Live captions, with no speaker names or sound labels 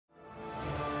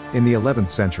In the 11th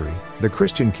century, the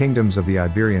Christian kingdoms of the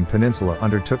Iberian Peninsula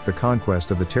undertook the conquest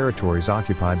of the territories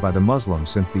occupied by the Muslims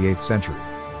since the 8th century.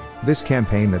 This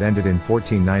campaign that ended in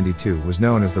 1492 was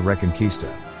known as the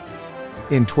Reconquista.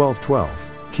 In 1212,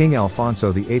 King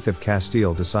Alfonso VIII of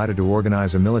Castile decided to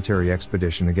organize a military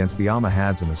expedition against the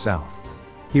Almohads in the south.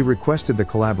 He requested the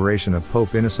collaboration of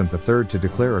Pope Innocent III to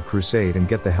declare a crusade and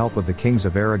get the help of the kings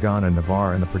of Aragon and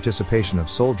Navarre and the participation of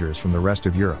soldiers from the rest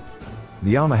of Europe.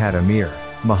 The Almohad emir,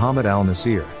 Muhammad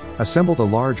al-Nasir, assembled a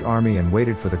large army and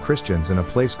waited for the Christians in a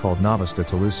place called Navas de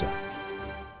Tolosa.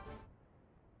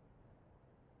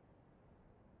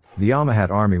 The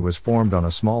Almohad army was formed on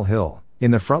a small hill,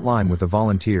 in the front line with the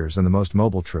volunteers and the most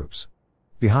mobile troops.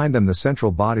 Behind them the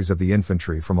central bodies of the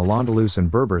infantry from Al-Andalus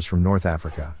and Berbers from North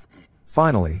Africa.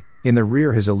 Finally, in the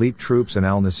rear his elite troops and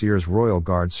al-Nasir's royal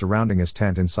guards surrounding his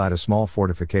tent inside a small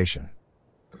fortification.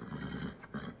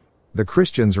 The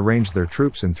Christians arranged their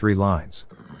troops in 3 lines.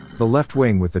 The left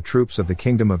wing with the troops of the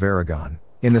Kingdom of Aragon,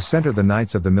 in the center the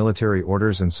knights of the military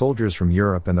orders and soldiers from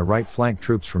Europe, and the right flank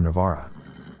troops from Navarra.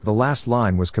 The last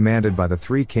line was commanded by the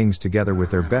 3 kings together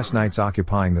with their best knights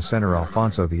occupying the center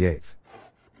Alfonso VIII.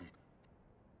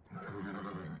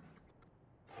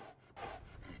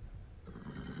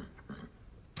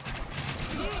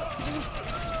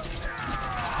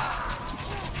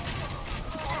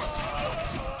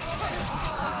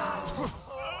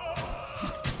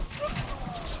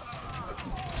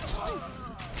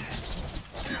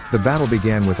 The battle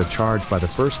began with a charge by the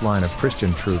first line of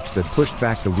Christian troops that pushed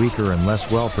back the weaker and less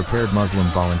well-prepared Muslim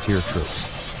volunteer troops.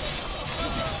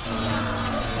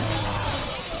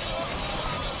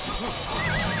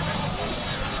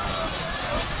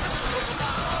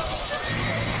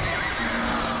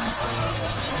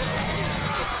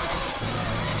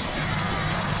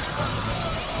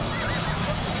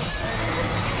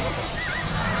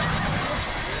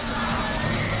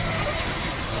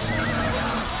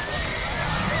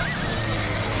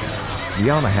 The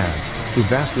Almohads, who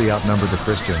vastly outnumbered the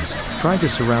Christians, tried to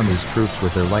surround these troops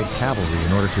with their light cavalry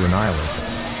in order to annihilate them.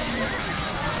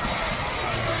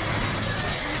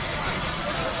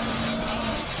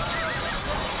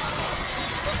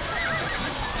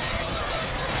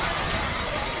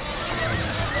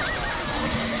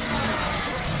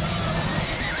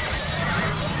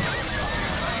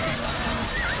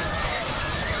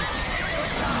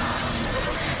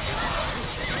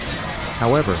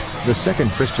 However, the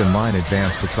second Christian line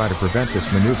advanced to try to prevent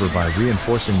this maneuver by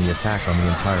reinforcing the attack on the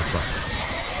entire front.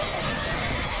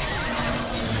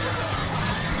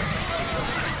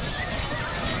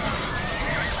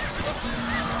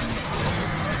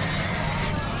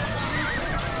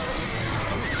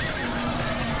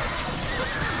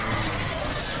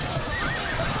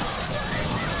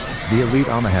 The elite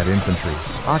Almohad infantry,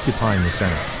 occupying the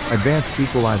center, advanced,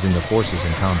 equalizing the forces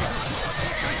in combat.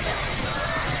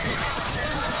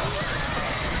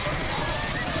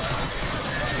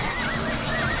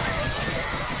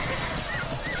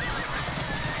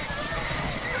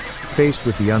 Faced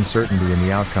with the uncertainty in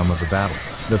the outcome of the battle,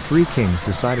 the 3 kings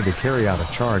decided to carry out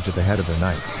a charge at the head of their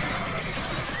knights.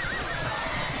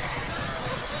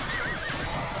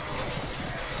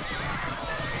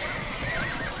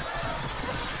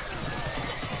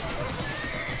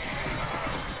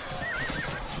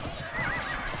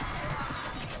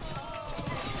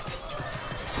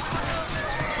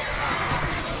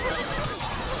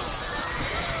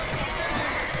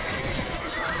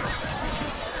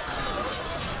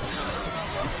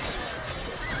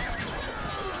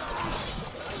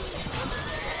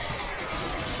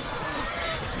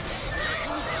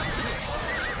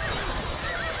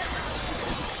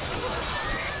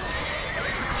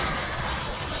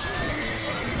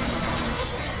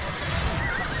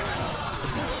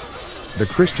 The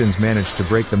Christians managed to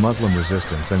break the Muslim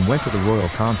resistance and went to the royal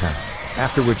compound,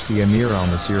 after which the Emir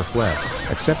al-Nasir fled,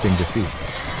 accepting defeat.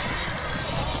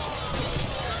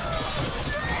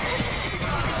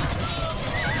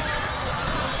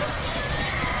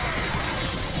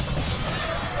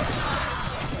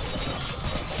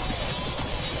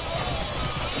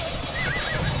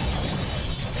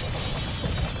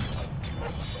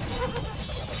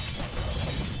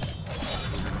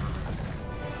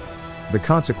 The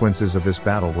consequences of this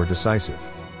battle were decisive.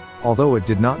 Although it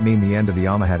did not mean the end of the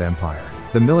Almohad Empire,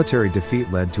 the military defeat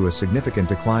led to a significant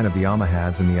decline of the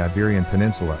Almohads in the Iberian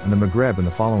Peninsula and the Maghreb in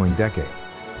the following decade.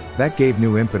 That gave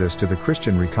new impetus to the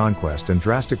Christian reconquest and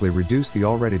drastically reduced the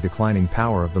already declining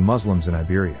power of the Muslims in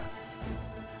Iberia.